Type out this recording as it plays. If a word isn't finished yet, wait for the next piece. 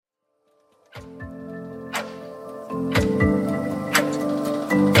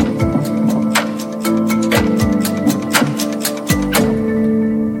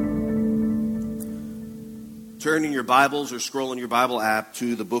turn in your Bibles or scroll in your Bible app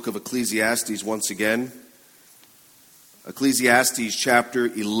to the book of Ecclesiastes once again. Ecclesiastes chapter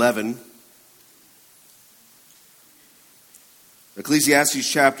 11.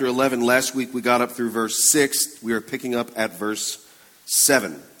 Ecclesiastes chapter 11. Last week we got up through verse 6. We are picking up at verse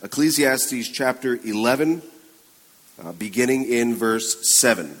 7. Ecclesiastes chapter 11, beginning in verse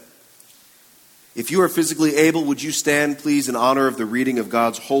 7. If you are physically able, would you stand, please, in honor of the reading of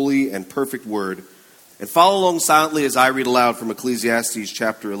God's holy and perfect word, and follow along silently as I read aloud from Ecclesiastes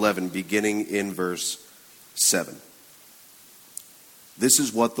chapter 11, beginning in verse 7. This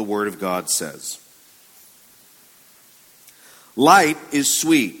is what the word of God says. Light is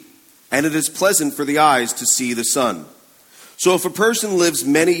sweet, and it is pleasant for the eyes to see the sun. So if a person lives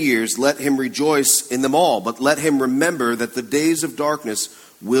many years, let him rejoice in them all, but let him remember that the days of darkness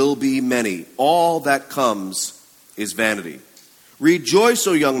will be many. All that comes is vanity. Rejoice,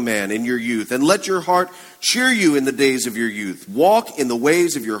 O young man, in your youth, and let your heart cheer you in the days of your youth. Walk in the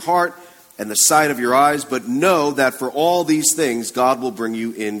ways of your heart and the sight of your eyes, but know that for all these things God will bring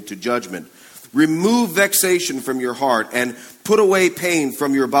you into judgment. Remove vexation from your heart and put away pain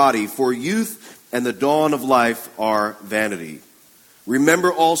from your body, for youth and the dawn of life are vanity.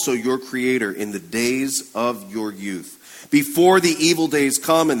 Remember also your Creator in the days of your youth, before the evil days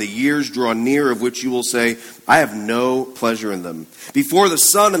come and the years draw near, of which you will say, I have no pleasure in them. Before the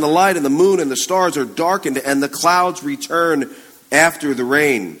sun and the light and the moon and the stars are darkened and the clouds return after the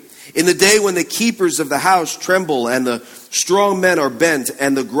rain. In the day when the keepers of the house tremble and the strong men are bent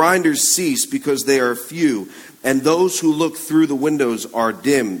and the grinders cease because they are few, and those who look through the windows are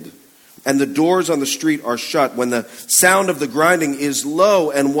dimmed, and the doors on the street are shut, when the sound of the grinding is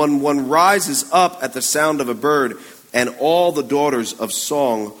low and when one rises up at the sound of a bird, and all the daughters of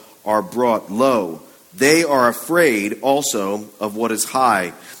song are brought low. They are afraid also of what is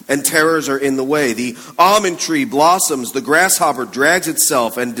high, and terrors are in the way. The almond tree blossoms, the grasshopper drags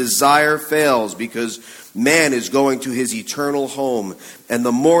itself, and desire fails, because man is going to his eternal home, and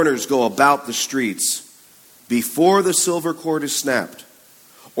the mourners go about the streets. Before the silver cord is snapped,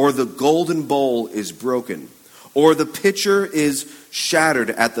 or the golden bowl is broken, or the pitcher is shattered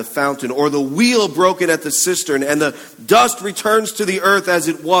at the fountain, or the wheel broken at the cistern, and the dust returns to the earth as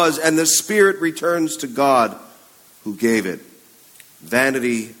it was, and the spirit returns to God who gave it.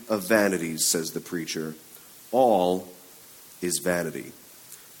 Vanity of vanities, says the preacher. All is vanity.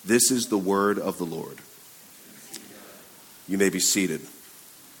 This is the word of the Lord. You may be seated.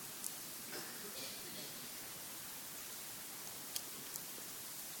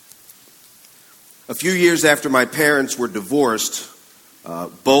 A few years after my parents were divorced,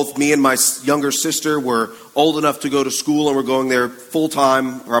 both me and my younger sister were old enough to go to school and were going there full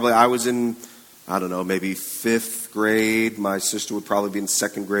time. Probably I was in, maybe 5th grade. My sister would probably be in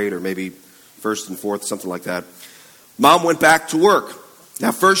 2nd grade, or maybe 1st and 4th, something like that. Mom went back to work.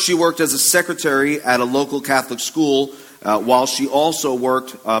 Now, first she worked as a secretary at a local Catholic school, while she also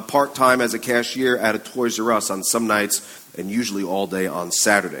worked part-time as a cashier at a Toys R Us on some nights and usually all day on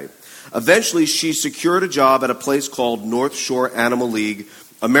Saturday. Eventually, she secured a job at a place called North Shore Animal League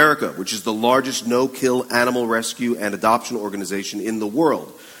America, which is the largest no-kill animal rescue and adoption organization in the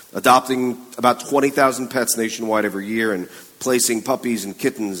world, adopting about 20,000 pets nationwide every year and placing puppies and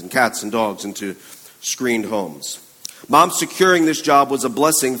kittens and cats and dogs into screened homes. Mom securing this job was a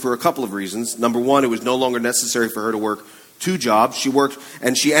blessing for a couple of reasons. Number one, it was no longer necessary for her to work 2 jobs. She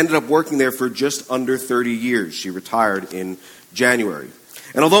ended up working there for just under 30 years. She retired in January.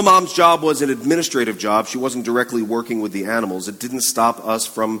 And although Mom's job was an administrative job, she wasn't directly working with the animals. It didn't stop us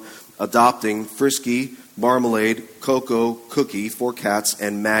from adopting Frisky, Marmalade, Coco, Cookie, 4 cats,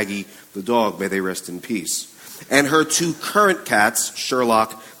 and Maggie, the dog. May they rest in peace. And her 2 current cats,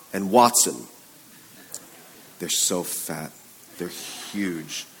 Sherlock and Watson. They're so fat. They're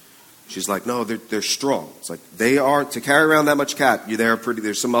huge. She's like, no, they're strong. It's like, they are, to carry around that much cat,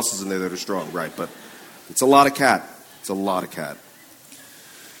 there's some muscles in there that are strong, right? But it's a lot of cat. It's a lot of cat.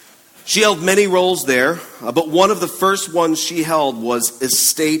 She held many roles there, but one of the first ones she held was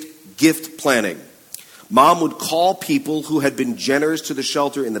estate gift planning. Mom would call people who had been generous to the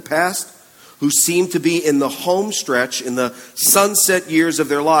shelter in the past, who seemed to be in the home stretch, in the sunset years of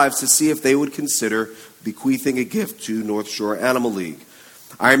their lives, to see if they would consider bequeathing a gift to North Shore Animal League.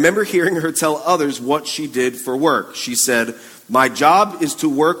 I remember hearing her tell others what she did for work. She said, my job is to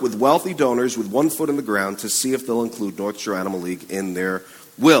work with wealthy donors with 1 foot in the ground to see if they'll include North Shore Animal League in their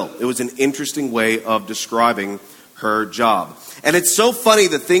will. It was an interesting way of describing her job. And it's so funny,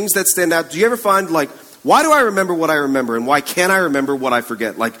 the things that stand out. Do you ever find, why do I remember what I remember, and why can't I remember what I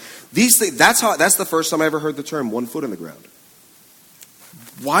forget? These things, that's the first time I ever heard the term 1 foot in the ground.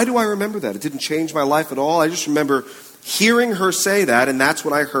 Why do I remember that? It didn't change my life at all. I just remember hearing her say that, and that's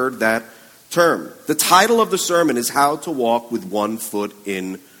when I heard that term. The title of the sermon is How to Walk with One Foot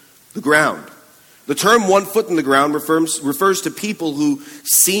in the Ground. The term one foot in the ground refers to people who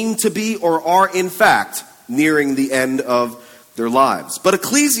seem to be or are in fact nearing the end of their lives. But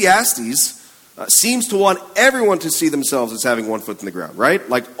Ecclesiastes seems to want everyone to see themselves as having one foot in the ground, right?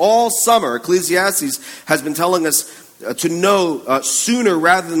 Like all summer, Ecclesiastes has been telling us to know sooner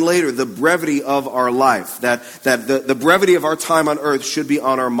rather than later the brevity of our life, that the brevity of our time on earth should be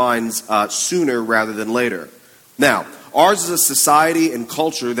on our minds sooner rather than later. Now, ours is a society and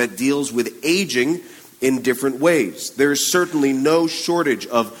culture that deals with aging in different ways. There is certainly no shortage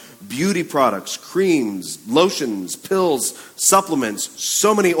of beauty products, creams, lotions, pills, supplements,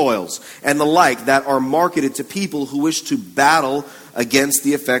 so many oils, and the like that are marketed to people who wish to battle against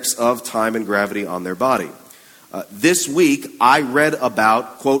the effects of time and gravity on their body. This week, I read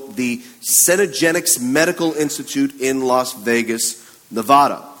about, quote, the Cenegenics Medical Institute in Las Vegas,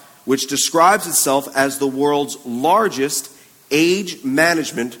 Nevada, which describes itself as the world's largest age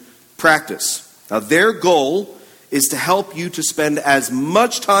management practice. Now, their goal is to help you to spend as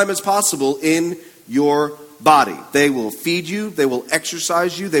much time as possible in your body. They will feed you, they will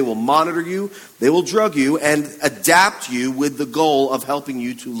exercise you, they will monitor you, they will drug you, and adapt you with the goal of helping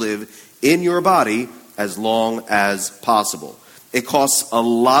you to live in your body as long as possible. It costs a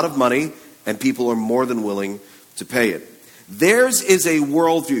lot of money, and people are more than willing to pay it. Theirs is a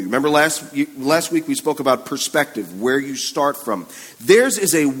worldview. Remember last week we spoke about perspective, where you start from. Theirs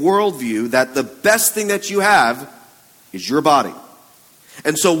is a worldview that the best thing that you have is your body.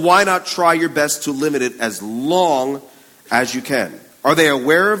 And so why not try your best to limit it as long as you can? Are they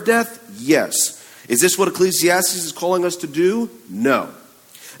aware of death? Yes. Is this what Ecclesiastes is calling us to do? No.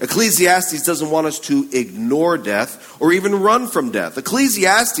 Ecclesiastes doesn't want us to ignore death or even run from death.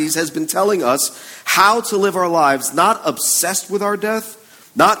 Ecclesiastes has been telling us how to live our lives, not obsessed with our death,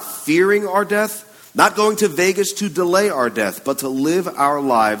 not fearing our death, not going to Vegas to delay our death, but to live our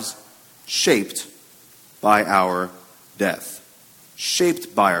lives shaped by our death.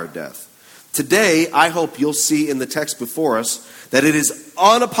 Shaped by our death. Today, I hope you'll see in the text before us that it is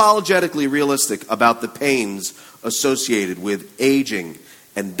unapologetically realistic about the pains associated with aging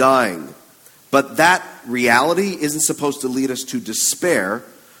and dying. But that reality isn't supposed to lead us to despair,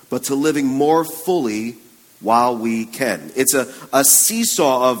 but to living more fully while we can. It's a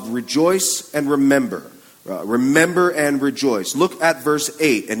seesaw of rejoice and remember. Remember and rejoice. Look at verse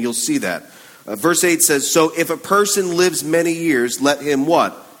 8 and you'll see that. Verse 8 says, "So if a person lives many years, let him"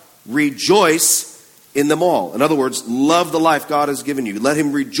 what? "Rejoice in them all." In other words, love the life God has given you. Let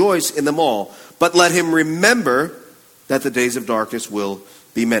him rejoice in them all. But let him remember that the days of darkness will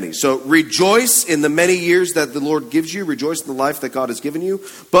be many. So rejoice in the many years that the Lord gives you. Rejoice in the life that God has given you.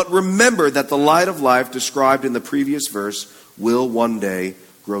 But remember that the light of life described in the previous verse will one day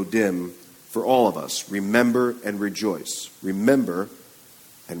grow dim for all of us. Remember and rejoice. Remember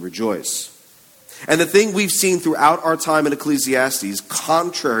and rejoice. And the thing we've seen throughout our time in Ecclesiastes,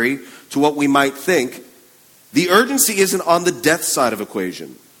 contrary to what we might think, the urgency isn't on the death side of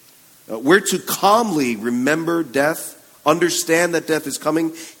equation. We're to calmly remember death, understand that death is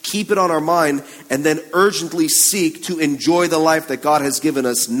coming, keep it on our mind, and then urgently seek to enjoy the life that God has given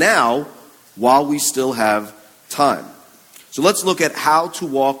us now while we still have time. So let's look at how to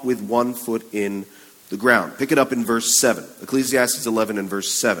walk with one foot in the ground. Pick it up in verse 7. Ecclesiastes 11 and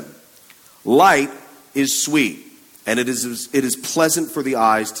verse 7. "Light is sweet, and it is pleasant for the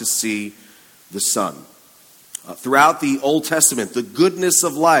eyes to see the sun." Throughout the Old Testament, the goodness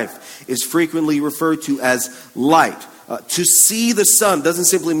of life is frequently referred to as light. To see the sun doesn't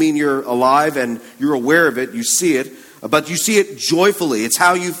simply mean you're alive and you're aware of it, you see it, but you see it joyfully. It's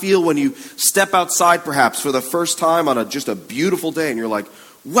how you feel when you step outside perhaps for the first time on just a beautiful day and you're like,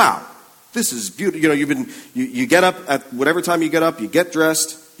 wow, this is beautiful. You know, you get up at whatever time you get up, you get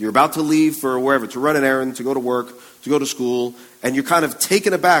dressed, you're about to leave for wherever, to run an errand, to go to work, to go to school, and you're kind of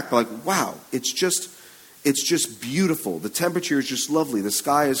taken aback, like, wow, it's just beautiful. The temperature is just lovely. The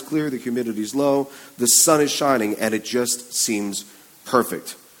sky is clear, the humidity is low, the sun is shining, and it just seems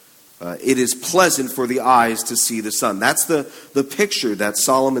perfect. It is pleasant for the eyes to see the sun. That's the picture that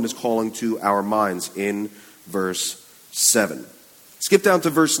Solomon is calling to our minds in verse 7. Skip down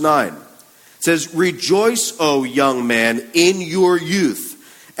to verse 9. It says, "Rejoice, O young man, in your youth,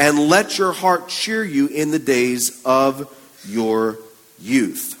 and let your heart cheer you in the days of your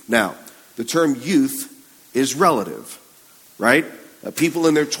youth." Now, the term youth is relative, right? People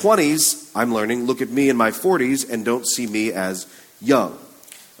in their 20s, I'm learning, look at me in my 40s and don't see me as young.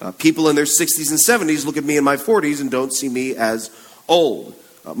 People in their 60s and 70s look at me in my 40s and don't see me as old.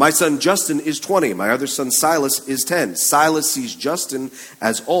 My son Justin is 20. My other son Silas is 10. Silas sees Justin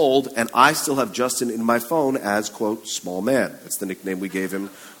as old, and I still have Justin in my phone as, quote, small man. That's the nickname we gave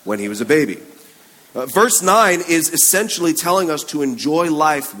him when he was a baby. Verse 9 is essentially telling us to enjoy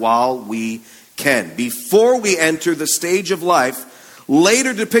life while we can. Before we enter the stage of life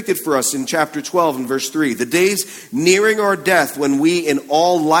later depicted for us in chapter 12 and verse 3, the days nearing our death when we in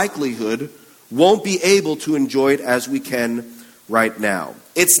all likelihood won't be able to enjoy it as we can right now.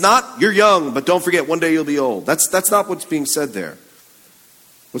 It's not, you're young, but don't forget, one day you'll be old. That's not what's being said there.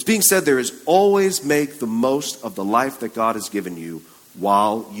 What's being said there is always make the most of the life that God has given you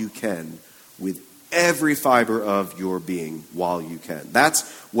while you can, with every fiber of your being while you can. That's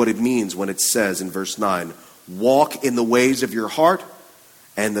what it means when it says in verse 9, walk in the ways of your heart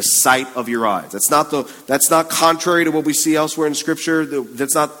and the sight of your eyes. That's not contrary to what we see elsewhere in Scripture.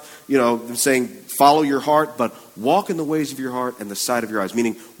 That's not, saying follow your heart, but walk in the ways of your heart and the sight of your eyes.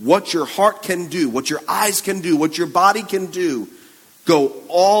 Meaning what your heart can do, what your eyes can do, what your body can do. Go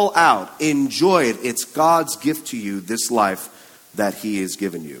all out. Enjoy it. It's God's gift to you, this life that He has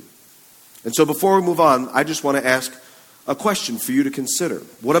given you. And so before we move on, I just want to ask a question for you to consider.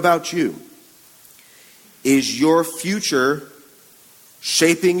 What about you? Is your future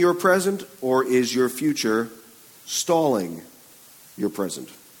shaping your present, or is your future stalling your present?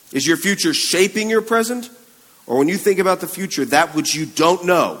 Is your future shaping your present? Or when you think about the future, that which you don't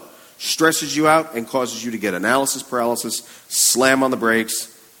know stresses you out and causes you to get analysis paralysis, slam on the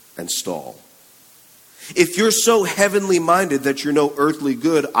brakes, and stall? If you're so heavenly minded that you're no earthly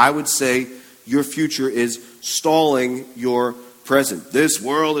good, I would say your future is stalling your present. This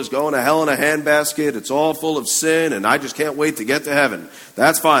world is going to hell in a handbasket. It's all full of sin, and I just can't wait to get to heaven.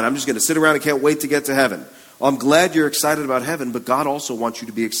 That's fine. I'm just going to sit around and can't wait to get to heaven. Well, I'm glad you're excited about heaven, but God also wants you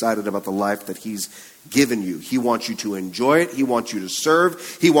to be excited about the life that He's given you. He wants you to enjoy it. He wants you to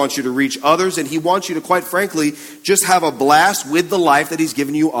serve. He wants you to reach others, and He wants you to, quite frankly, just have a blast with the life that He's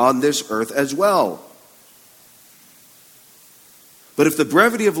given you on this earth as well. But if the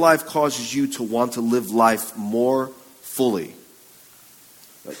brevity of life causes you to want to live life more fully,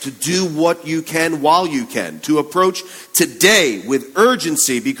 to do what you can while you can, to approach today with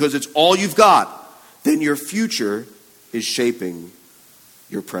urgency because it's all you've got, then your future is shaping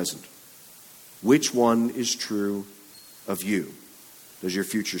your present. Which one is true of you? Does your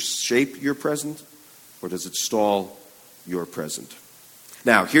future shape your present, or does it stall your present?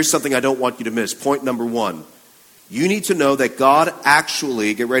 Now, here's something I don't want you to miss. Point number 1. You need to know that God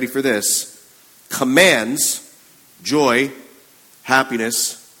actually, get ready for this, commands joy,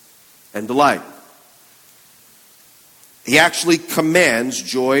 happiness, and delight. He actually commands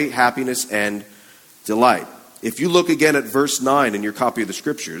joy, happiness, and delight. If you look again at verse 9 in your copy of the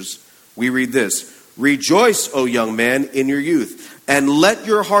Scriptures, we read this: Rejoice, O young man, in your youth, and let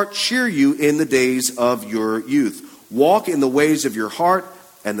your heart cheer you in the days of your youth. Walk in the ways of your heart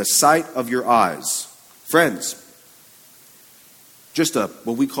and the sight of your eyes. Friends, just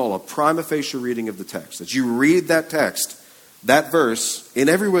what we call a prima facie reading of the text. As you read that text, that verse, in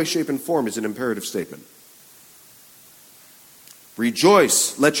every way, shape, and form, is an imperative statement.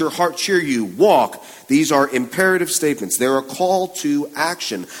 Rejoice, let your heart cheer you, walk. These are imperative statements. They're a call to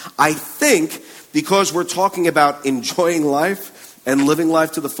action. I think because we're talking about enjoying life and living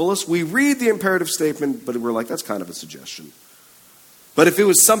life to the fullest, we read the imperative statement, but we're like, that's kind of a suggestion. But if it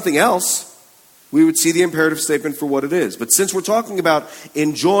was something else, we would see the imperative statement for what it is. But since we're talking about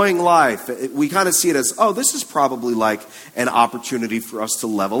enjoying life, we kind of see it as, this is probably like an opportunity for us to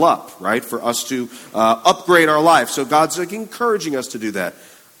level up, right? For us to upgrade our life. So God's like encouraging us to do that.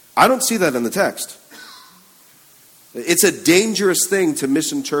 I don't see that in the text. It's a dangerous thing to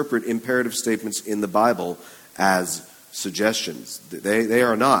misinterpret imperative statements in the Bible as suggestions. They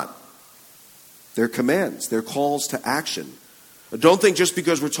are not. They're commands. They're calls to action. Don't think just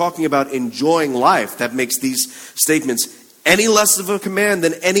because we're talking about enjoying life, that makes these statements any less of a command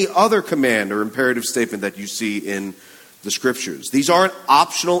than any other command or imperative statement that you see in the Scriptures. These aren't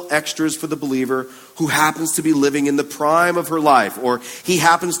optional extras for the believer who happens to be living in the prime of her life, or he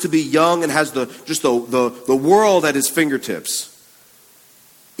happens to be young and has the world at his fingertips.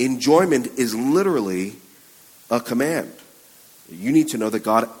 Enjoyment is literally a command. You need to know that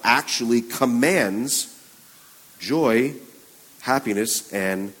God actually commands joy, happiness,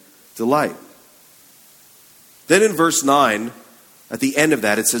 and delight. Then in verse 9, at the end of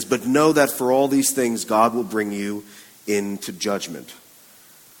that, it says, but know that for all these things God will bring you into judgment.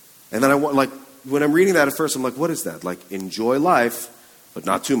 And then when I'm reading that at first, I'm like, what is that? Like, enjoy life, but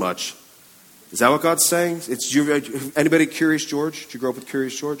not too much. Is that what God's saying? Anybody Curious George? Did you grow up with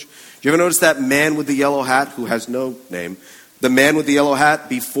Curious George? Do you ever notice that man with the yellow hat who has no name? the man with the yellow hat,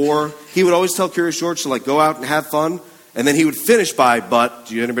 before, he would always tell Curious George to like go out and have fun. And then he would finish by, but,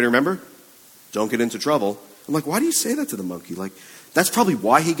 do you anybody remember? Don't get into trouble. I'm like, why do you say that to the monkey? Like, that's probably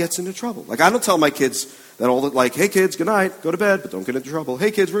why he gets into trouble. Like, I don't tell my kids that all that, like, hey kids, good night, go to bed, but don't get into trouble.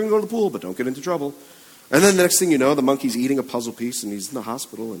 Hey kids, we're going to go to the pool, but don't get into trouble. And then the next thing you know, the monkey's eating a puzzle piece and he's in the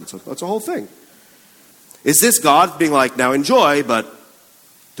hospital, and it's a whole thing. Is this God being like, now enjoy, but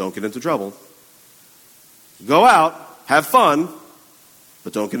don't get into trouble? Go out, have fun,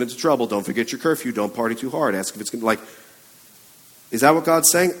 but don't get into trouble. Don't forget your curfew. Don't party too hard. Ask if it's going to, like, is that what God's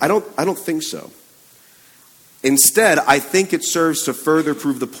saying? I don't think so. Instead, I think it serves to further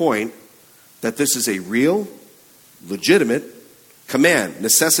prove the point that this is a real, legitimate command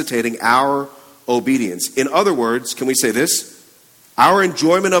necessitating our obedience. In other words, can we say this? Our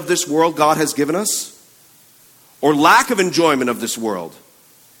enjoyment of this world God has given us, or lack of enjoyment of this world,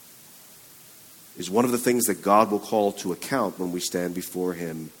 is one of the things that God will call to account when we stand before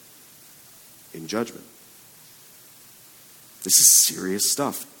Him in judgment. This is serious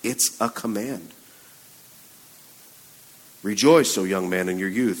stuff. It's a command. Rejoice, O young man, in your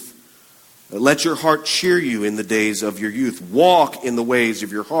youth. Let your heart cheer you in the days of your youth. Walk in the ways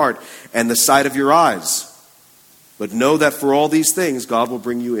of your heart and the sight of your eyes. But know that for all these things, God will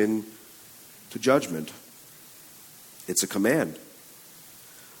bring you in to judgment. It's a command.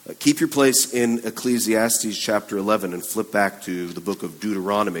 Keep your place in Ecclesiastes chapter 11 and flip back to the book of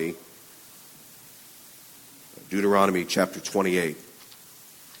Deuteronomy. Deuteronomy chapter 28.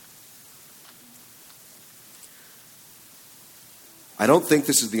 I don't think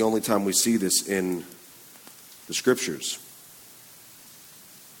this is the only time we see this in the Scriptures.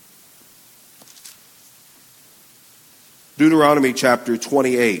 Deuteronomy chapter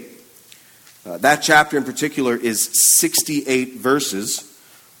 28. That chapter in particular is 68 verses.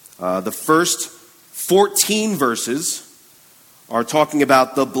 The first 14 verses are talking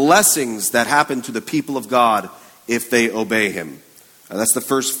about the blessings that happen to the people of God if they obey Him. That's the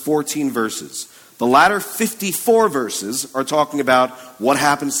first 14 verses. The latter 54 verses are talking about what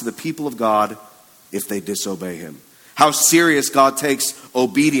happens to the people of God if they disobey Him. How serious God takes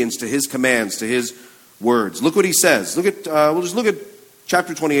obedience to His commands, to His words. Look what He says. We'll just look at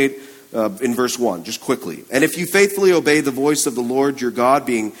chapter 28 in verse 1, just quickly. And if you faithfully obey the voice of the Lord your God,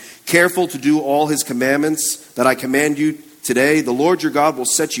 being careful to do all His commandments that I command you today, the Lord your God will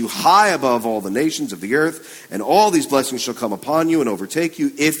set you high above all the nations of the earth, and all these blessings shall come upon you and overtake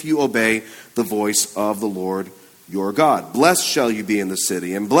you if you obey the voice of the Lord your God. Blessed shall you be in the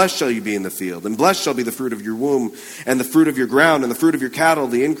city, and blessed shall you be in the field, and blessed shall be the fruit of your womb, and the fruit of your ground, and the fruit of your cattle,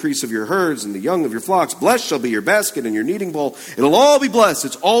 the increase of your herds, and the young of your flocks. Blessed shall be your basket and your kneading bowl. It'll all be blessed.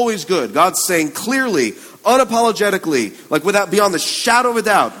 It's always good. God's saying clearly, unapologetically, like without beyond the shadow of a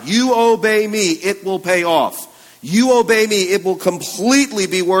doubt, you obey me, it will pay off. You obey me, it will completely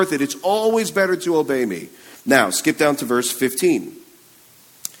be worth it. It's always better to obey me. Now, skip down to verse 15.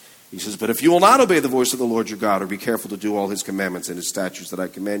 He says, but if you will not obey the voice of the Lord your God, or be careful to do all His commandments and His statutes that I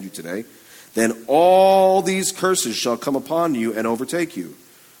command you today, then all these curses shall come upon you and overtake you.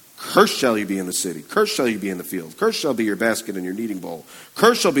 Cursed shall you be in the city. Cursed shall you be in the field. Cursed shall be your basket and your kneading bowl.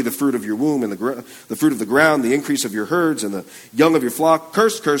 Cursed shall be the fruit of your womb and the fruit of the ground, the increase of your herds and the young of your flock.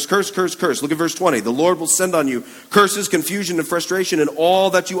 Cursed, cursed, cursed, cursed, cursed. Look at verse 20. The Lord will send on you curses, confusion, and frustration in all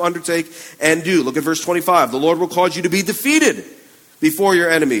that you undertake and do. Look at verse 25. The Lord will cause you to be defeated before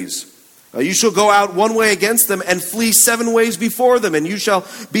your enemies. You shall go out one way against them and flee 7 ways before them, and you shall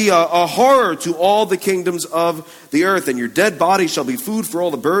be a horror to all the kingdoms of the earth, and your dead body shall be food for all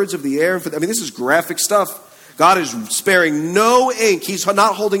the birds of the air. This is graphic stuff. God is sparing no ink. He's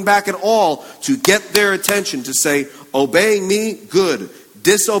not holding back at all to get their attention, to say, obeying me, good.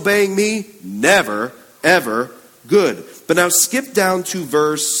 Disobeying me, never, ever good. But now skip down to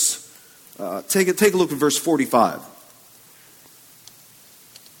take a look at verse 45.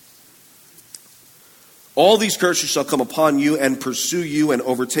 All these curses shall come upon you and pursue you and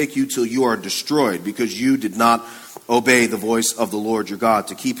overtake you till you are destroyed, because you did not obey the voice of the Lord your God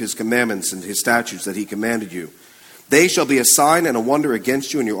to keep His commandments and His statutes that He commanded you. They shall be a sign and a wonder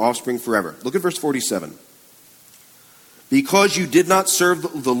against you and your offspring forever. Look at verse 47. Because you did not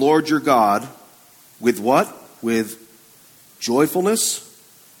serve the Lord your God with what? With joyfulness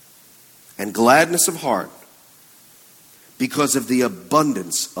and gladness of heart, because of the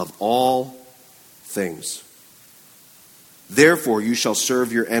abundance of all things. Therefore you shall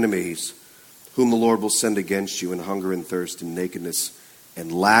serve your enemies, whom the Lord will send against you in hunger and thirst and nakedness and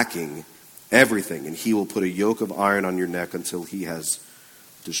lacking everything, and He will put a yoke of iron on your neck until He has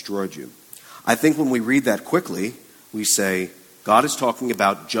destroyed you. I think when we read that quickly, we say, God is talking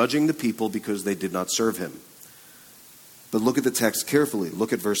about judging the people because they did not serve Him. But look at the text carefully.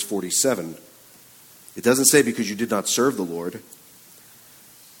 Look at verse 47. It doesn't say because you did not serve the Lord.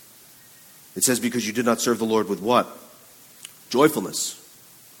 It says because you did not serve the Lord with what? Joyfulness.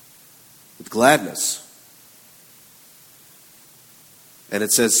 With gladness. And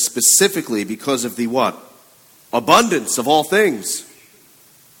it says specifically because of the what? Abundance of all things.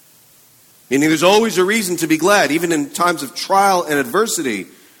 Meaning there's always a reason to be glad. Even in times of trial and adversity,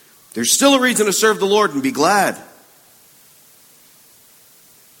 there's still a reason to serve the Lord and be glad.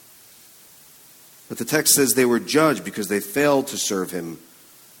 But the text says they were judged because they failed to serve him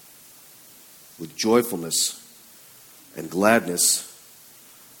with joyfulness and gladness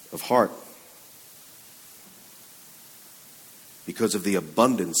of heart. Because of the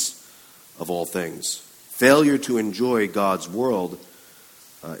abundance of all things. Failure to enjoy God's world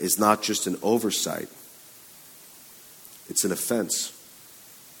is not just an oversight. It's an offense.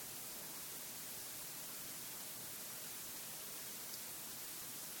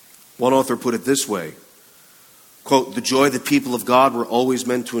 One author put it this way, quote, "The joy the people of God were always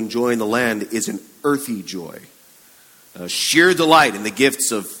meant to enjoy in the land is an earthy joy. Sheer delight in the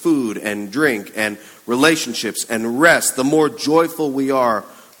gifts of food and drink and relationships and rest. The more joyful we are,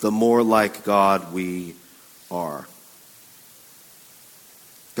 the more like God we are."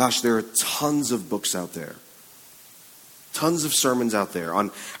 Gosh, there are tons of books out there. Tons of sermons out there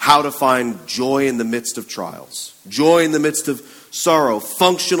on how to find joy in the midst of trials. Joy in the midst of sorrow.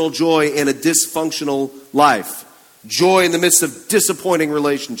 Functional joy in a dysfunctional life. Joy in the midst of disappointing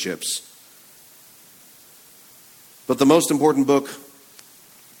relationships. But the most important book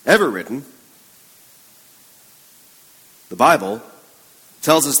ever written, the Bible,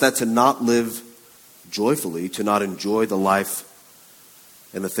 tells us that to not live joyfully, to not enjoy the life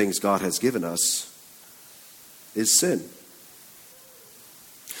and the things God has given us, is sin.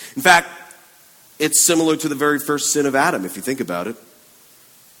 In fact, it's similar to the very first sin of Adam, if you think about it.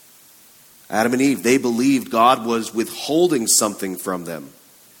 Adam and Eve, they believed God was withholding something from them.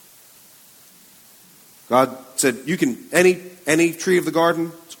 God said, you can, any tree of the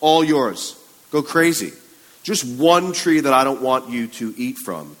garden, it's all yours. Go crazy. Just one tree that I don't want you to eat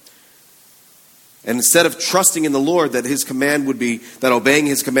from. And instead of trusting in the Lord that his command would be, that obeying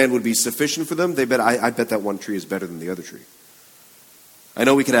his command would be sufficient for them, I bet that one tree is better than the other tree. I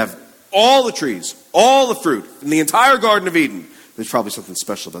know we could have all the trees, all the fruit in the entire Garden of Eden. There's probably something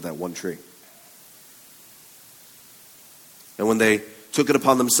special about that one tree. And when they took it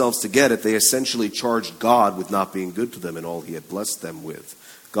upon themselves to get it, they essentially charged God with not being good to them in all he had blessed them with.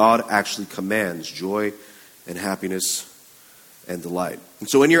 God actually commands joy and happiness and delight. And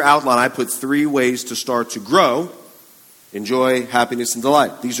so in your outline, I put 3 ways to start to grow in joy, happiness, and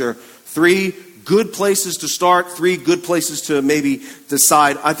delight. These are 3 good places to start, 3 good places to maybe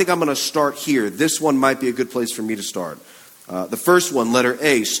decide. I think I'm going to start here. This one might be a good place for me to start. The first one, letter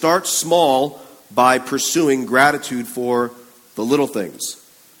A, start small by pursuing gratitude for the little things.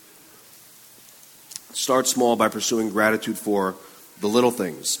 Start small by pursuing gratitude for the little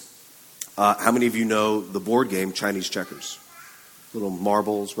things. How many of you know the board game Chinese checkers? Little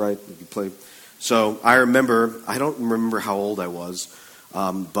marbles, right? That you play. So I don't remember how old I was,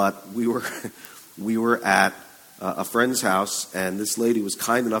 but we were at a friend's house, and this lady was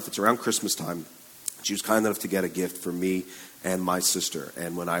kind enough, it's around Christmas time, she was kind enough to get a gift for me and my sister.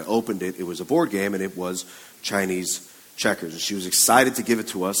 And when I opened it, it was a board game, and it was Chinese checkers. And she was excited to give it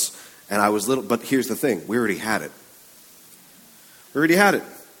to us, and I was little, but here's the thing, we already had it.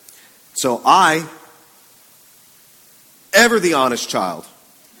 So I, ever the honest child,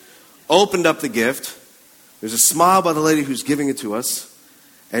 opened up the gift. There's a smile by the lady who's giving it to us.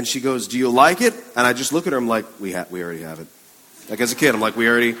 And she goes, "Do you like it?" And I just look at her, I'm like, we already have it. Like as a kid, I'm like,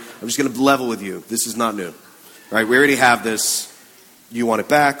 I'm just going to level with you. This is not new. Right? We already have this. You want it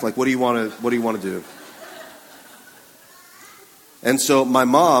back? Like, what do you want to do? And so my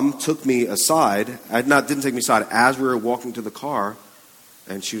mom took me aside. Didn't take me aside as we were walking to the car.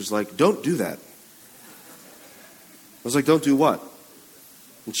 And she was like, "Don't do that." I was like, "Don't do what?"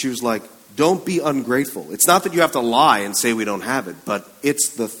 And she was like, "Don't be ungrateful." It's not that you have to lie and say we don't have it, but it's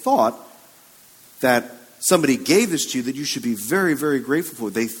the thought that somebody gave this to you that you should be very, very grateful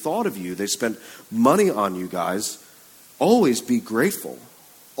for. They thought of you. They spent money on you guys. Always be grateful.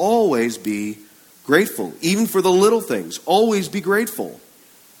 Always be grateful. Even for the little things. Always be grateful.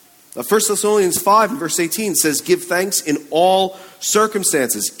 1 Thessalonians 5 verse 18 says, "Give thanks in all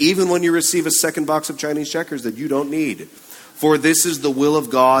circumstances, even when you receive a second box of Chinese checkers that you don't need. For this is the will of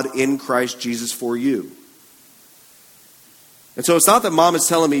God in Christ Jesus for you." And so it's not that mom is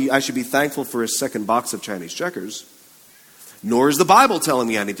telling me I should be thankful for a second box of Chinese checkers. Nor is the Bible telling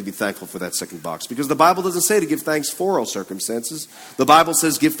me I need to be thankful for that second box, because the Bible doesn't say to give thanks for all circumstances. The Bible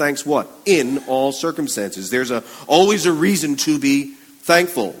says give thanks what? In all circumstances. There's always a reason to be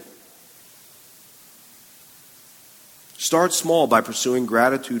thankful. Start small by pursuing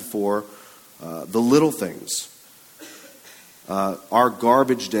gratitude for the little things. Our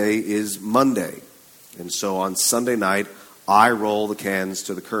garbage day is Monday. And so on Sunday night, I roll the cans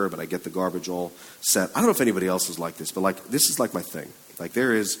to the curb and I get the garbage all set. I don't know if anybody else is like this, but this is like my thing.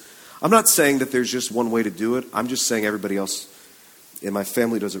 I'm not saying that there's just one way to do it. I'm just saying everybody else in my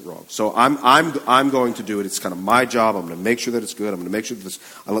family does it wrong. So I'm going to do it. It's kind of my job. I'm going to make sure that it's good. I'm going to make sure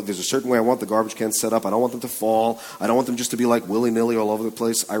that there's a certain way I want the garbage cans set up. I don't want them to fall. I don't want them just to be like willy-nilly all over the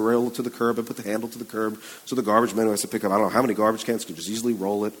place. I roll it to the curb and put the handle to the curb so the garbage man who has to pick up, I don't know how many garbage cans, can just easily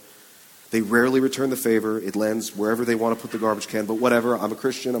roll it. They rarely return the favor. It lands wherever they want to put the garbage can, but whatever. I'm a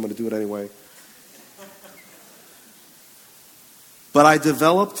Christian. I'm going to do it anyway. But I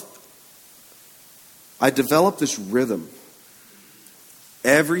developed this rhythm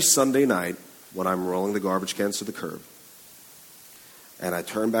every Sunday night when I'm rolling the garbage cans to the curb. And I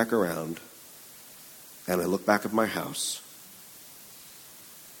turn back around and I look back at my house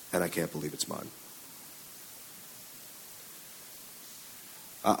and I can't believe it's mine.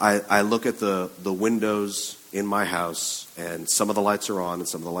 I look at the windows in my house, and some of the lights are on and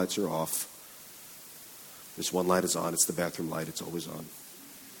some of the lights are off. This one light is on. It's the bathroom light. It's always on.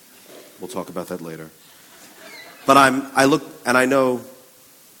 We'll talk about that later. But I look, and I know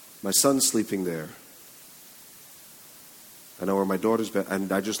my son's sleeping there. I know where my daughter's been,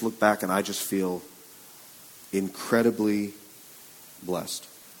 and I just look back and I just feel incredibly blessed.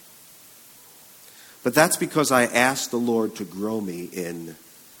 But that's because I asked the Lord to grow me in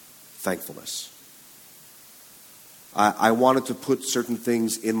thankfulness. I wanted to put certain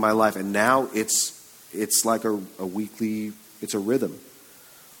things in my life, and now it's like a weekly, it's a rhythm.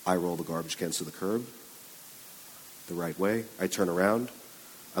 I roll the garbage cans to the curb the right way. I turn around.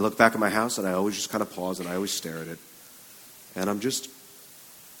 I look back at my house, and I always just kind of pause, and I always stare at it. And I'm just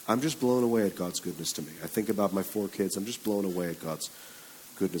blown away at God's goodness to me. I think about my 4 kids. I'm just blown away at God's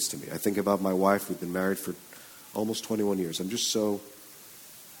goodness to me. I think about my wife. We've been married for almost 21 years. I'm just so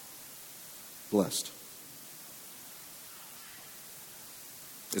blessed.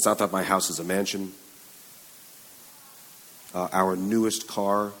 It's not that my house is a mansion. Our newest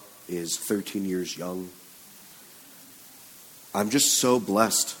car is 13 years young. I'm just so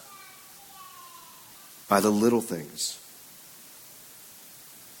blessed by the little things.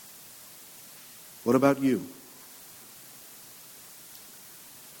 What about you?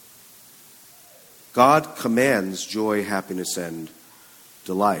 God commands joy, happiness, and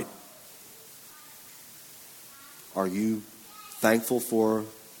delight. Are you thankful for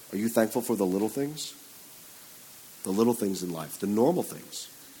the little things? The little things in life, the normal things.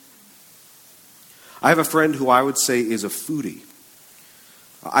 I have a friend who I would say is a foodie.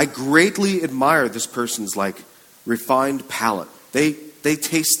 I greatly admire this person's refined palate. They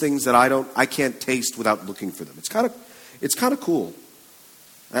taste things that I can't taste without looking for them. It's kind of cool.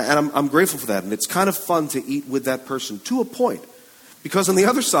 And I'm grateful for that. And it's kind of fun to eat with that person to a point. Because on the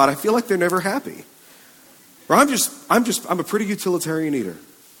other side, I feel like they're never happy. Or I'm a pretty utilitarian eater.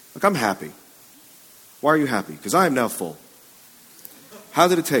 I'm happy. Why are you happy? Because I am now full. How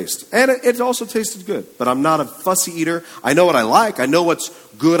did it taste? And it also tasted good. But I'm not a fussy eater. I know what I like. I know what's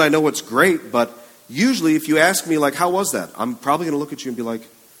good. I know what's great. But usually if you ask me, how was that? I'm probably going to look at you and be like,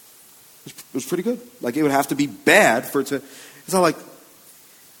 it was pretty good. It would have to be bad for it to... It's not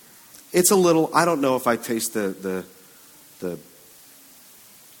it's a little... I don't know if I taste the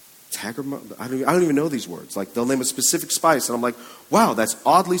I don't even know these words. They'll name a specific spice, and I'm like, wow, that's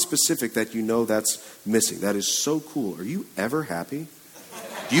oddly specific that you know that's missing. That is so cool. Are you ever happy?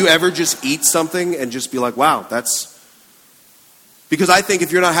 Do you ever just eat something and just be like, wow, that's... Because I think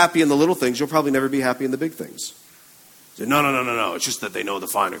if you're not happy in the little things, you'll probably never be happy in the big things. Say, no. It's just that they know the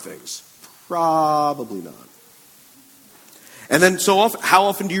finer things. Probably not. And then how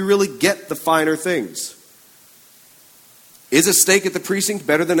often do you really get the finer things? Is a steak at the precinct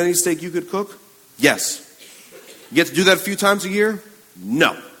better than any steak you could cook? Yes. You get to do that a few times a year?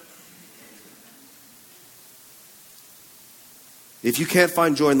 No. If you can't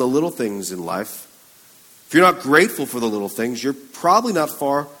find joy in the little things in life, if you're not grateful for the little things, you're probably not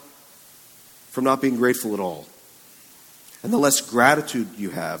far from not being grateful at all. And the less gratitude you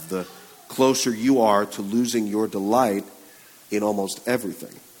have, the closer you are to losing your delight in almost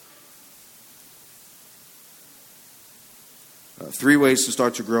everything. 3 ways to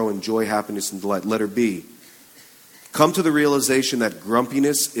start to grow in joy, happiness, and delight. Letter B. Come to the realization that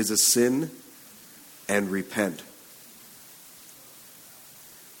grumpiness is a sin and repent.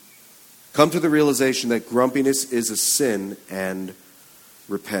 Come to the realization that grumpiness is a sin and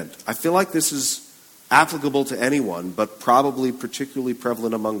repent. I feel like this is applicable to anyone, but probably particularly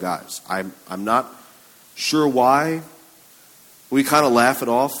prevalent among guys. I'm not sure why. We kind of laugh it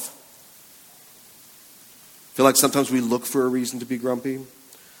off. I feel like sometimes we look for a reason to be grumpy.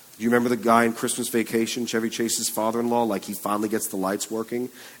 Do you remember the guy in Christmas Vacation, Chevy Chase's father-in-law, like he finally gets the lights working?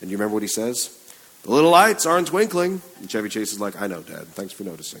 And you remember what he says? The little lights aren't twinkling. And Chevy Chase is like, I know, Dad. Thanks for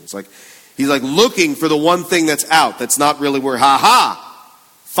noticing. It's like, he's like looking for the one thing that's out, that's not really where, ha-ha!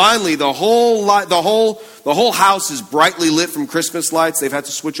 Finally, the whole house is brightly lit from Christmas lights. They've had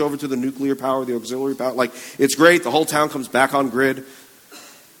to switch over to the nuclear power, the auxiliary power. Like, it's great. The whole town comes back on grid.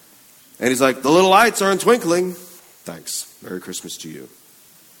 And he's like, the little lights aren't twinkling. Thanks. Merry Christmas to you.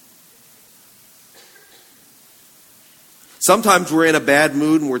 Sometimes we're in a bad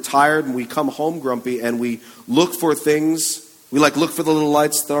mood and we're tired and we come home grumpy and we look for things. We look for the little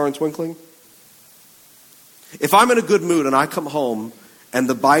lights that aren't twinkling. If I'm in a good mood and I come home and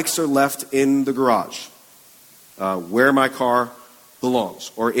the bikes are left in the garage, where my car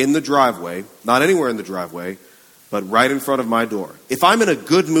belongs, or in the driveway, not anywhere in the driveway, but right in front of my door. If I'm in a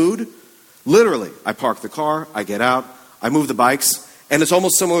good mood, literally, I park the car, I get out, I move the bikes, and it's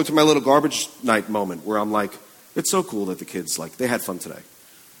almost similar to my little garbage night moment where I'm like, it's so cool that the kids, they had fun today.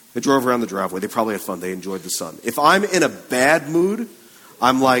 They drove around the driveway, they probably had fun, they enjoyed the sun. If I'm in a bad mood,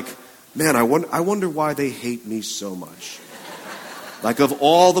 I'm like, man, I wonder why they hate me so much. Like, of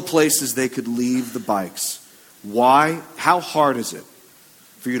all the places they could leave the bikes, why? How hard is it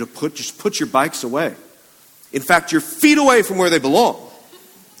for you to just put your bikes away? In fact, you're feet away from where they belong.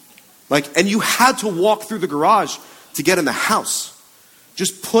 And you had to walk through the garage to get in the house.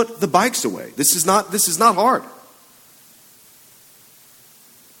 Just put the bikes away. This is not hard.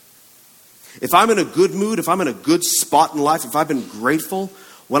 If I'm in a good mood, if I'm in a good spot in life, if I've been grateful,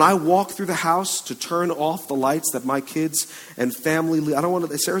 when I walk through the house to turn off the lights that my kids and family,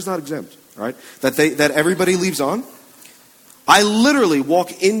 Sarah's not exempt, all right? That everybody leaves on. I literally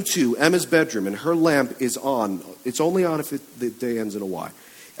walk into Emma's bedroom and her lamp is on. It's only on if the day ends in a Y.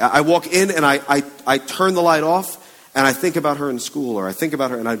 I walk in and I turn the light off and I think about her in school, or I think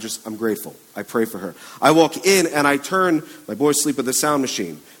about her and I'm grateful. I pray for her. I walk in and I turn, my boys sleep with the sound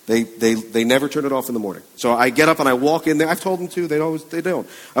machine. They never turn it off in the morning. So I get up and I walk in there. I've told them to. They don't.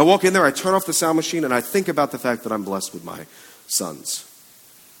 I walk in there, I turn off the sound machine, and I think about the fact that I'm blessed with my sons.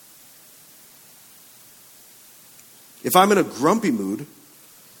 If I'm in a grumpy mood,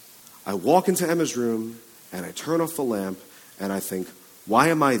 I walk into Emma's room and I turn off the lamp and I think, why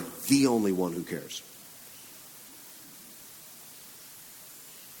am I the only one who cares?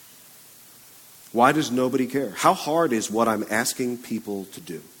 Why does nobody care? How hard is what I'm asking people to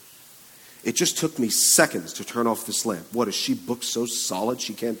do? It just took me seconds to turn off this lamp. What, is she booked so solid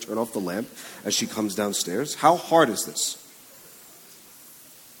she can't turn off the lamp as she comes downstairs? How hard is this?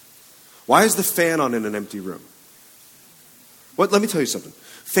 Why is the fan on in an empty room? Let me tell you something.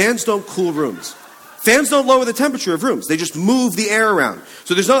 Fans don't cool rooms. Fans don't lower the temperature of rooms. They just move the air around.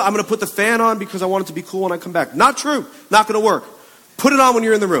 So I'm going to put the fan on because I want it to be cool when I come back. Not true. Not going to work. Put it on when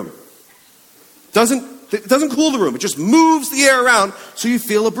you're in the room. It doesn't cool the room. It just moves the air around so you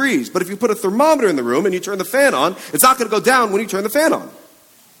feel a breeze. But if you put a thermometer in the room and you turn the fan on, it's not going to go down when you turn the fan on.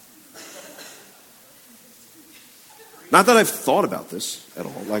 Not that I've thought about this at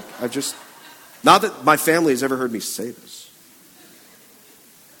all. Not that my family has ever heard me say this.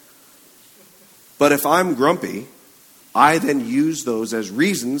 But if I'm grumpy, I then use those as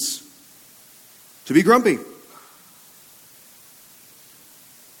reasons to be grumpy.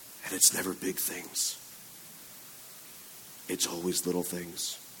 And it's never big things. It's always little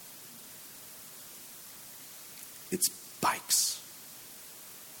things. It's bikes.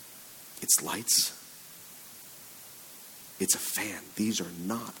 It's lights. It's a fan. These are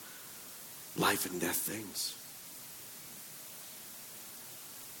not life and death things.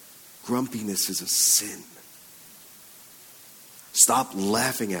 Grumpiness is a sin. Stop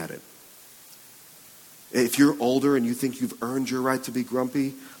laughing at it. If you're older and you think you've earned your right to be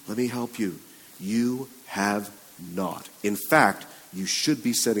grumpy, let me help you. You have not. In fact, you should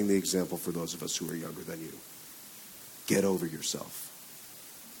be setting the example for those of us who are younger than you. Get over yourself.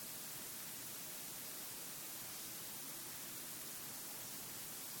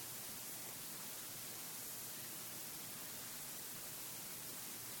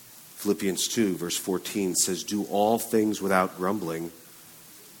 Philippians 2, verse 14 says, do all things without grumbling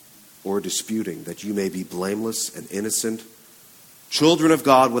or disputing, that you may be blameless and innocent, children of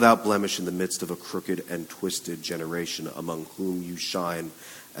God without blemish in the midst of a crooked and twisted generation, among whom you shine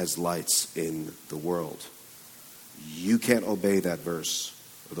as lights in the world. You can't obey that verse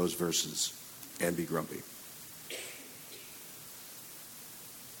or those verses and be grumpy.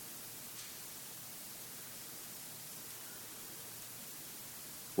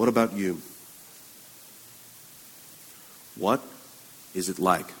 What about you? What is it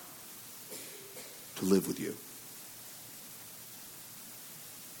like to live with you?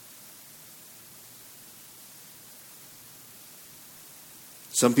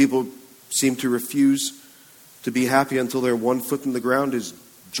 Some people seem to refuse to be happy until their one foot in the ground is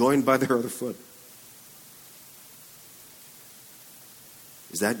joined by their other foot.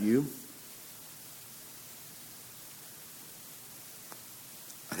 Is that you?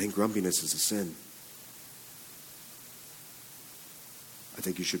 I think grumpiness is a sin. I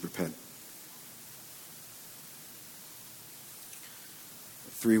think you should repent.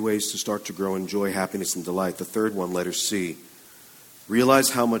 3 ways to start to grow in joy, happiness, and delight. The third one, letter C. Realize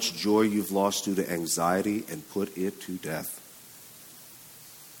how much joy you've lost due to anxiety and put it to death.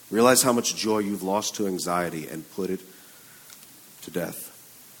 Realize how much joy you've lost to anxiety and put it to death.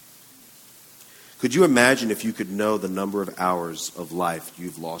 Could you imagine if you could know the number of hours of life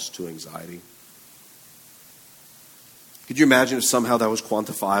you've lost to anxiety? Could you imagine if somehow that was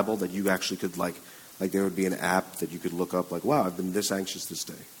quantifiable, that you actually could, like there would be an app that you could look up, like, wow, I've been this anxious this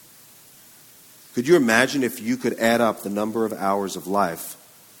day. Could you imagine if you could add up the number of hours of life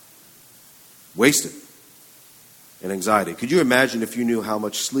wasted in anxiety? Could you imagine if you knew how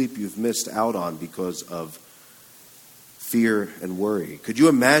much sleep you've missed out on because of fear and worry? Could you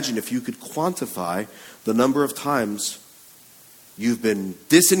imagine if you could quantify the number of times you've been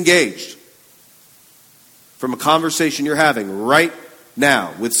disengaged from a conversation you're having right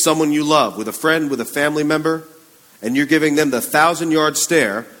now with someone you love, with a friend, with a family member, and you're giving them the 1,000-yard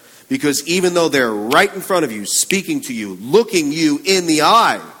stare because even though they're right in front of you, speaking to you, looking you in the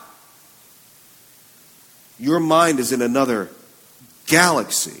eye, your mind is in another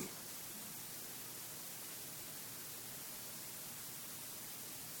galaxy.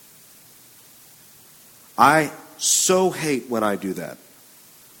 I so hate when I do that,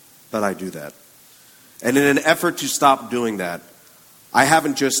 but I do that. And in an effort to stop doing that, I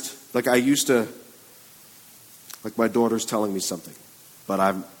haven't just, like I used to, like my daughter's telling me something, but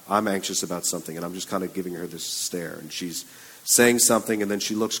I'm anxious about something, and I'm just kind of giving her this stare, and she's saying something, and then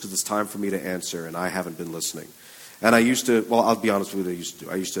she looks because it's time for me to answer, and I haven't been listening. And I used to, well, I'll be honest with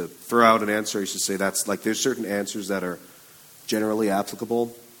you, I used to throw out an answer. I used to say that's, like, there's certain answers that are generally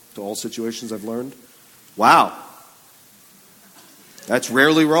applicable to all situations I've learned. Wow. That's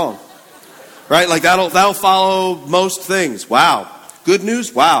rarely wrong. Right? Like that'll follow most things. Wow. Good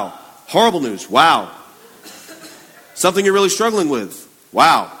news? Wow. Horrible news? Wow. Something you're really struggling with?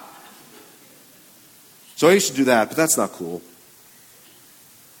 Wow. So I used to do that, but that's not cool.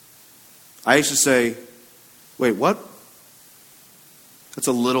 I used to say, wait, what? That's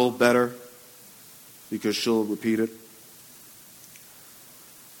a little better because she'll repeat it.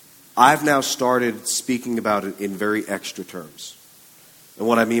 I've now started speaking about it in very extra terms. And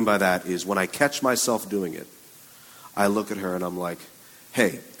what I mean by that is when I catch myself doing it, I look at her and I'm like,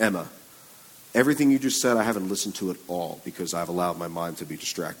 hey, Emma, everything you just said, I haven't listened to it all because I've allowed my mind to be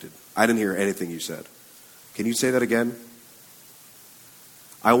distracted. I didn't hear anything you said. Can you say that again?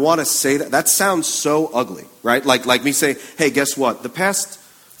 I want to say that. That sounds so ugly, right? Like me saying, hey, guess what? The past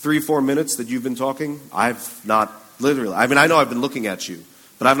 3-4 minutes that you've been talking, I've not literally, I know I've been looking at you,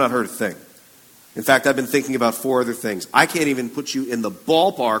 but I've not heard a thing. In fact, I've been thinking about 4 other things. I can't even put you in the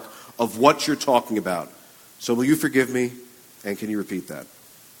ballpark of what you're talking about. So will you forgive me? And can you repeat that?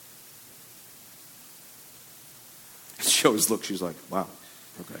 And she always looks, she's like, wow,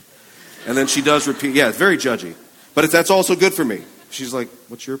 okay. And then she does repeat. Yeah, it's very judgy. But that's also good for me. She's like,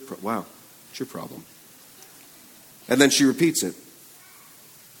 what's your problem? And then she repeats it.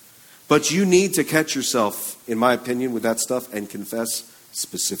 But you need to catch yourself, in my opinion, with that stuff and confess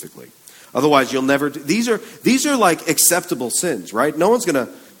specifically. Otherwise, you'll never... These are like acceptable sins, right? No one's going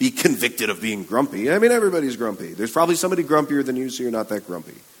to be convicted of being grumpy. I mean, everybody's grumpy. There's probably somebody grumpier than you, so you're not that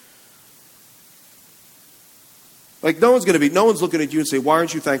grumpy. Like, no one's looking at you and say, why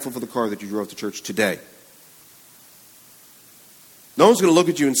aren't you thankful for the car that you drove to church today? No one's going to look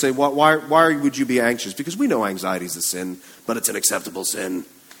at you and say, why would you be anxious? Because we know anxiety is a sin, but it's an acceptable sin.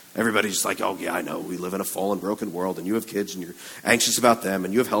 Everybody's just like, oh, yeah, I know. We live in a fallen, broken world, and you have kids, and you're anxious about them,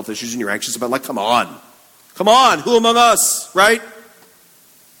 and you have health issues, and you're anxious about, like, come on. Come on, who among us, right?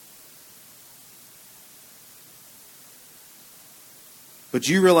 But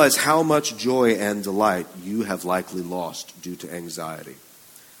you realize how much joy and delight you have likely lost due to anxiety.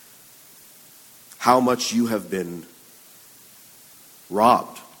 How much you have been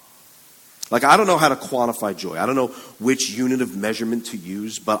robbed Like, I don't know how to quantify joy. I don't know which unit of measurement to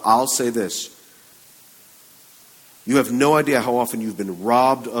use, but I'll say this. You have no idea how often you've been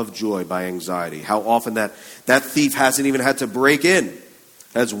robbed of joy by anxiety. How often that thief hasn't even had to break in,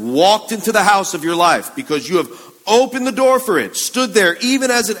 has walked into the house of your life because you have opened the door for it, stood there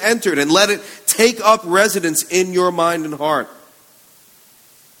even as it entered, and let it take up residence in your mind and heart.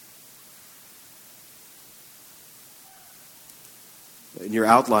 In your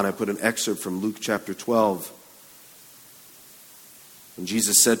outline, I put an excerpt from Luke chapter 12. And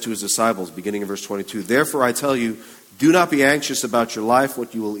Jesus said to his disciples, beginning in verse 22, "Therefore I tell you, do not be anxious about your life,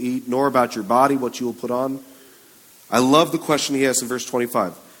 what you will eat, nor about your body, what you will put on." I love the question he asks in verse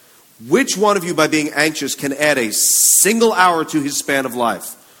 25. Which one of you, by being anxious, can add a single hour to his span of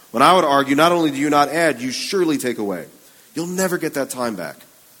life? When I would argue, not only do you not add, you surely take away. You'll never get that time back.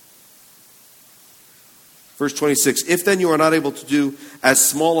 Verse 26, if then you are not able to do as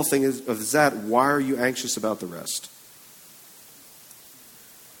small a thing as that, why are you anxious about the rest?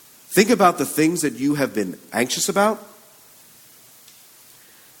 Think about the things that you have been anxious about,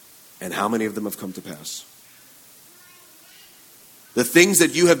 and how many of them have come to pass. The things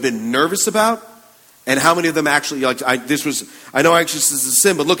that you have been nervous about, and how many of them actually, I know anxious is a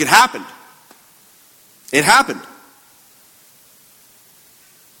sin, but look, it happened. It happened.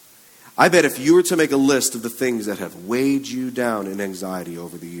 I bet if you were to make a list of the things that have weighed you down in anxiety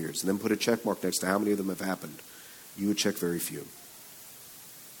over the years, and then put a check mark next to how many of them have happened, you would check very few.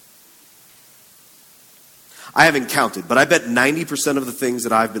 I haven't counted, but I bet 90% of the things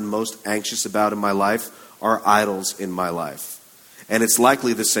that I've been most anxious about in my life are idols in my life. And it's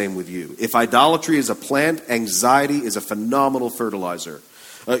likely the same with you. If idolatry is a plant, anxiety is a phenomenal fertilizer.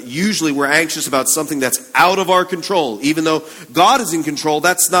 Usually we're anxious about something that's out of our control. Even though God is in control,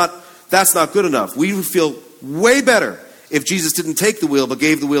 that's not good enough. We would feel way better if Jesus didn't take the wheel but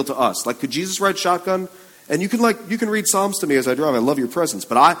gave the wheel to us. Like, could Jesus ride shotgun? And you can read Psalms to me as I drive. I love your presence.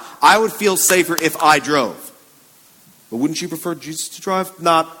 But I would feel safer if I drove. But wouldn't you prefer Jesus to drive?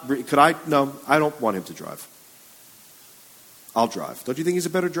 Could I? No, I don't want him to drive. I'll drive. Don't you think he's a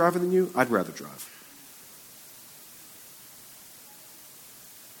better driver than you? I'd rather drive.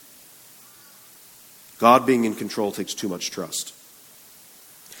 God being in control takes too much trust.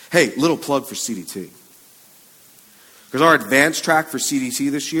 Hey, little plug for CDT. Because our advanced track for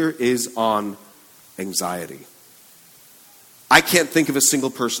CDT this year is on anxiety. I can't think of a single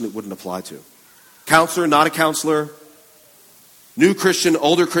person it wouldn't apply to. Counselor, not a counselor. New Christian,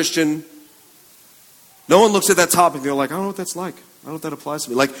 older Christian. No one looks at that topic and they're like, I don't know what that's like. I don't know if that applies to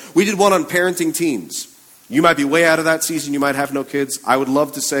me. Like, we did one on parenting teens. You might be way out of that season. You might have no kids. I would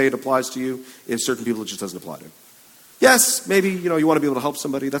love to say it applies to you. If certain people, it just doesn't apply to. Yes, maybe, you want to be able to help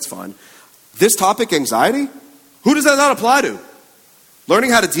somebody. That's fine. This topic, anxiety, who does that not apply to?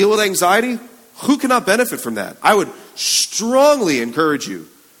 Learning how to deal with anxiety, who cannot benefit from that? I would strongly encourage you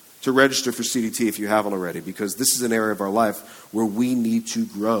to register for CDT if you haven't already, because this is an area of our life where we need to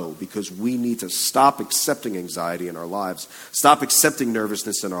grow, because we need to stop accepting anxiety in our lives, stop accepting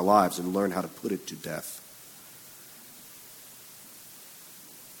nervousness in our lives, and learn how to put it to death.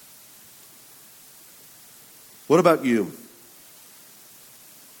 What about you?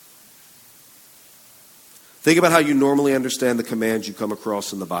 Think about how you normally understand the commands you come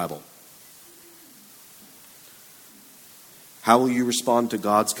across in the Bible. How will you respond to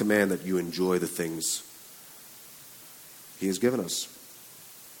God's command that you enjoy the things He has given us?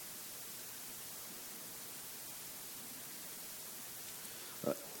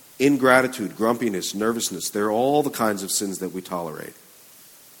 Ingratitude, grumpiness, nervousness, they're all the kinds of sins that we tolerate.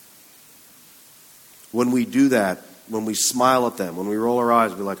 When we do that, when we smile at them, when we roll our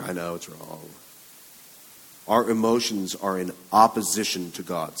eyes, we're like, I know it's wrong. Our emotions are in opposition to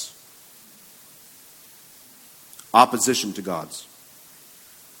God's. Opposition to God's.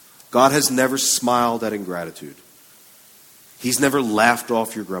 God has never smiled at ingratitude. He's never laughed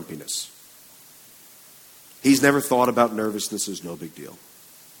off your grumpiness. He's never thought about nervousness as no big deal.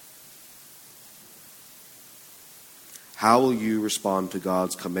 How will you respond to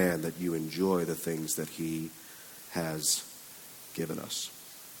God's command that you enjoy the things that He has given us?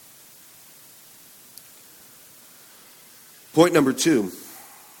 Point number 2.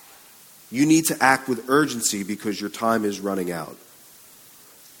 You need to act with urgency because your time is running out.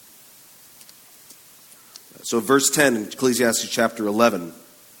 So verse 10 in Ecclesiastes chapter 11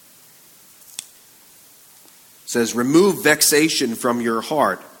 says, remove vexation from your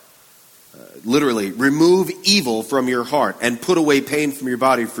heart. Literally, remove evil from your heart and put away pain from your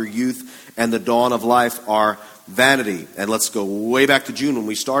body, for youth and the dawn of life are vanity. And let's go way back to June when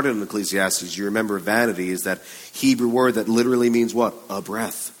we started in Ecclesiastes. You remember vanity is that Hebrew word that literally means what? A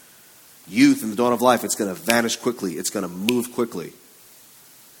breath. youth and the dawn of life, it's going to vanish quickly. It's going to move quickly.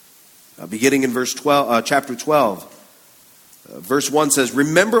 Beginning in chapter 12, verse 1 says,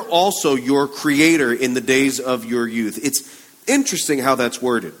 "Remember also your Creator in the days of your youth." It's interesting how that's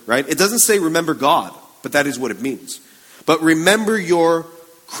worded, right? It doesn't say remember God, but that is what it means. But remember your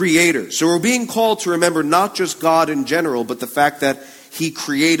Creator. So we're being called to remember not just God in general, but the fact that He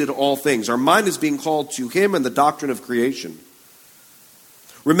created all things. Our mind is being called to Him and the doctrine of creation.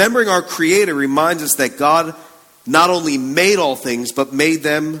 Remembering our Creator reminds us that God not only made all things, but made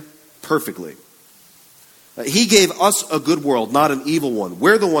them perfectly. He gave us a good world, not an evil one.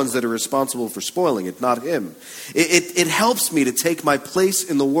 We're the ones that are responsible for spoiling it, not Him. It helps me to take my place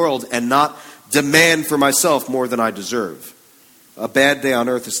in the world and not demand for myself more than I deserve. A bad day on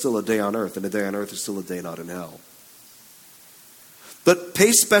earth is still a day on earth, and a day on earth is still a day not in hell. But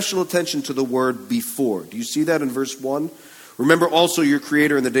pay special attention to the word before. Do you see that in verse 1? Remember also your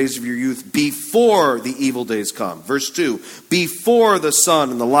Creator in the days of your youth, before the evil days come. Verse 2, before the sun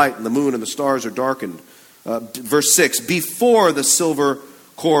and the light and the moon and the stars are darkened. Verse 6, before the silver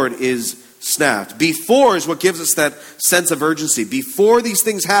cord is snapped. Before is what gives us that sense of urgency. Before these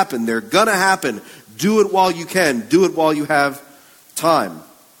things happen, they're going to happen. Do it while you can. Do it while you have time.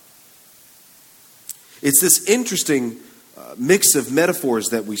 It's this interesting mix of metaphors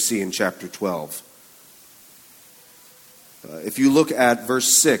that we see in chapter 12. If you look at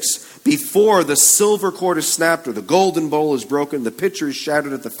verse 6, before the silver cord is snapped or the golden bowl is broken, the pitcher is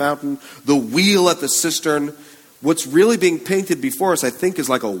shattered at the fountain, the wheel at the cistern, what's really being painted before us, I think, is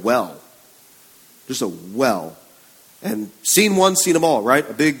like a well. Just a well. And scene one, seen them all, right?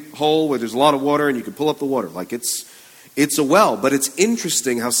 A big hole where there's a lot of water and you can pull up the water. Like it's a well. But it's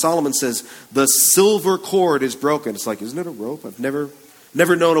interesting how Solomon says the silver cord is broken. It's like, isn't it a rope? I've never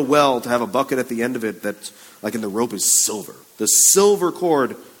known a well to have a bucket at the end of it that, like, in the rope is silver. The silver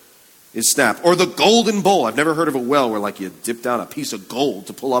cord is snapped. Or the golden bowl. I've never heard of a well where, like, you dip down a piece of gold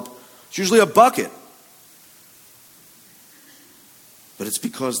to pull up. It's usually a bucket. But it's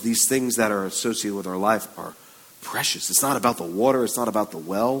because these things that are associated with our life are precious. It's not about the water. It's not about the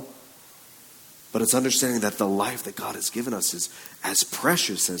well. But it's understanding that the life that God has given us is as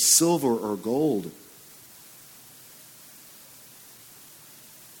precious as silver or gold.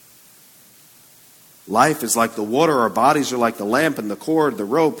 Life is like the water. Our bodies are like the lamp and the cord, the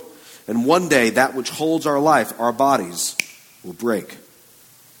rope. And one day, that which holds our life, our bodies, will break.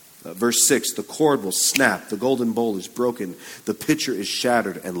 Verse 6, the cord will snap, the golden bowl is broken, the pitcher is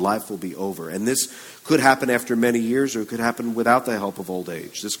shattered, and life will be over. And this could happen after many years, or it could happen without the help of old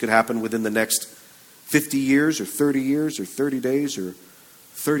age. This could happen within the next 50 years, or 30 years, or 30 days, or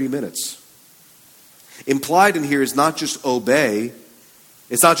 30 minutes. Implied in here is not just obey.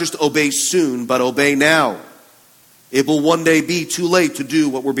 It's not just obey soon, but obey now. It will one day be too late to do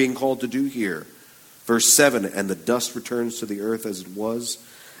what we're being called to do here. Verse 7, and the dust returns to the earth as it was,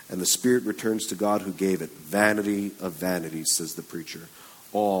 and the spirit returns to God who gave it. Vanity of vanities, says the preacher.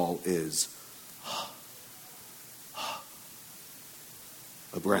 All is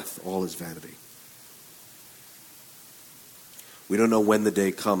a breath. All is vanity. We don't know when the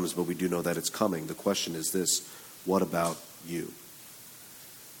day comes, but we do know that it's coming. The question is this: what about you?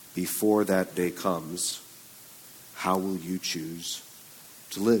 Before that day comes, how will you choose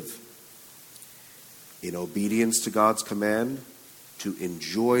to live? In obedience to God's command to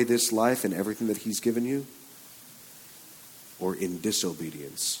enjoy this life and everything that He's given you? Or in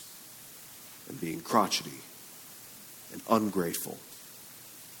disobedience and being crotchety and ungrateful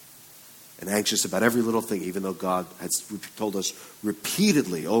and anxious about every little thing, even though God has told us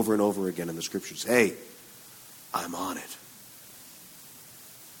repeatedly over and over again in the Scriptures, hey, I'm on it.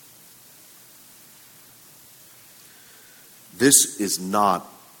 This is not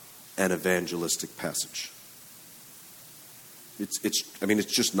an evangelistic passage. It's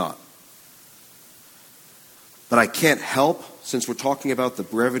just not. But I can't help, since we're talking about the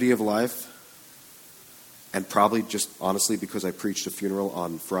brevity of life, and probably just honestly because I preached a funeral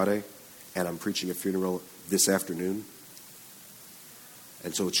on Friday, and I'm preaching a funeral this afternoon,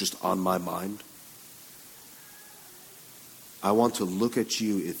 and so it's just on my mind. I want to look at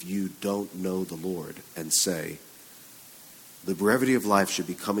you if you don't know the Lord and say, the brevity of life should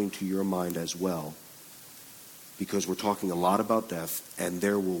be coming to your mind as well, because we're talking a lot about death, and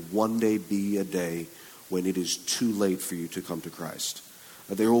there will one day be a day when it is too late for you to come to Christ.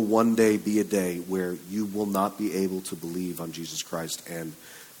 There will one day be a day where you will not be able to believe on Jesus Christ and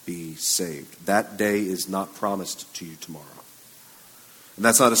be saved. That day is not promised to you tomorrow. And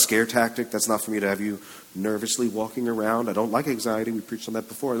that's not a scare tactic. That's not for me to have you nervously walking around. I don't like anxiety. We preached on that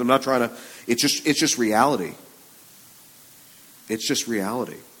before. I'm not trying to. It's just reality. It's just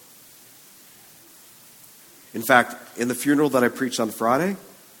reality. In fact, in the funeral that I preached on Friday,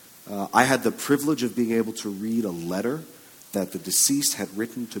 I had the privilege of being able to read a letter that the deceased had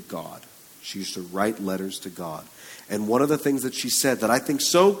written to God. She used to write letters to God. And one of the things that she said that I think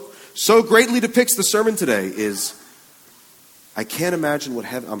so greatly depicts the sermon today is, I can't imagine what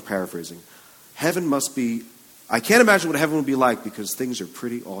heaven, I'm paraphrasing, I can't imagine what heaven would be like because things are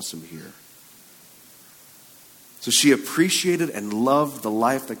pretty awesome here. So she appreciated and loved the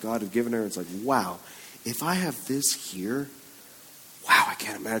life that God had given her. It's like, wow, if I have this here, wow, I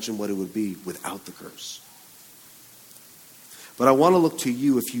can't imagine what it would be without the curse. But I want to look to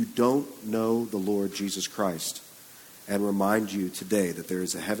you if you don't know the Lord Jesus Christ and remind you today that there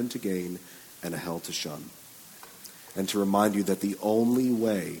is a heaven to gain and a hell to shun. And to remind you that the only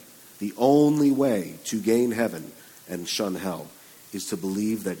way to gain heaven and shun hell is to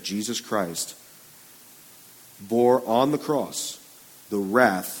believe that Jesus Christ bore on the cross the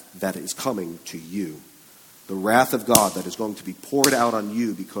wrath that is coming to you. The wrath of God that is going to be poured out on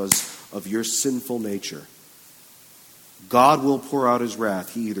you because of your sinful nature. God will pour out his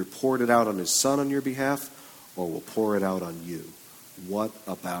wrath. He either poured it out on his Son on your behalf or will pour it out on you. What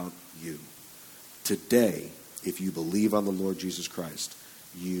about you? Today, if you believe on the Lord Jesus Christ,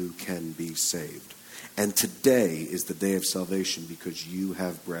 you can be saved. And today is the day of salvation because you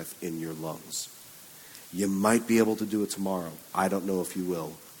have breath in your lungs. You might be able to do it tomorrow. I don't know if you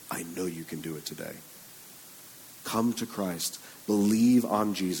will. I know you can do it today. Come to Christ. Believe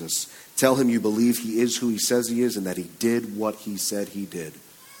on Jesus. Tell him you believe he is who he says he is and that he did what he said he did.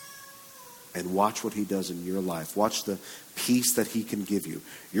 And watch what he does in your life. Watch the peace that he can give you.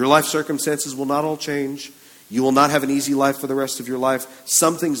 Your life circumstances will not all change. You will not have an easy life for the rest of your life.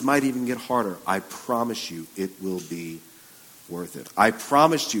 Some things might even get harder. I promise you it will be worth it. I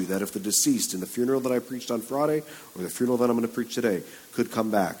promised you that if the deceased in the funeral that I preached on Friday or the funeral that I'm going to preach today could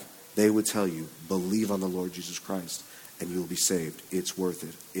come back, they would tell you, believe on the Lord Jesus Christ and you'll be saved. It's worth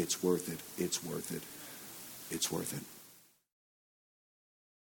it. It's worth it. It's worth it. It's worth it.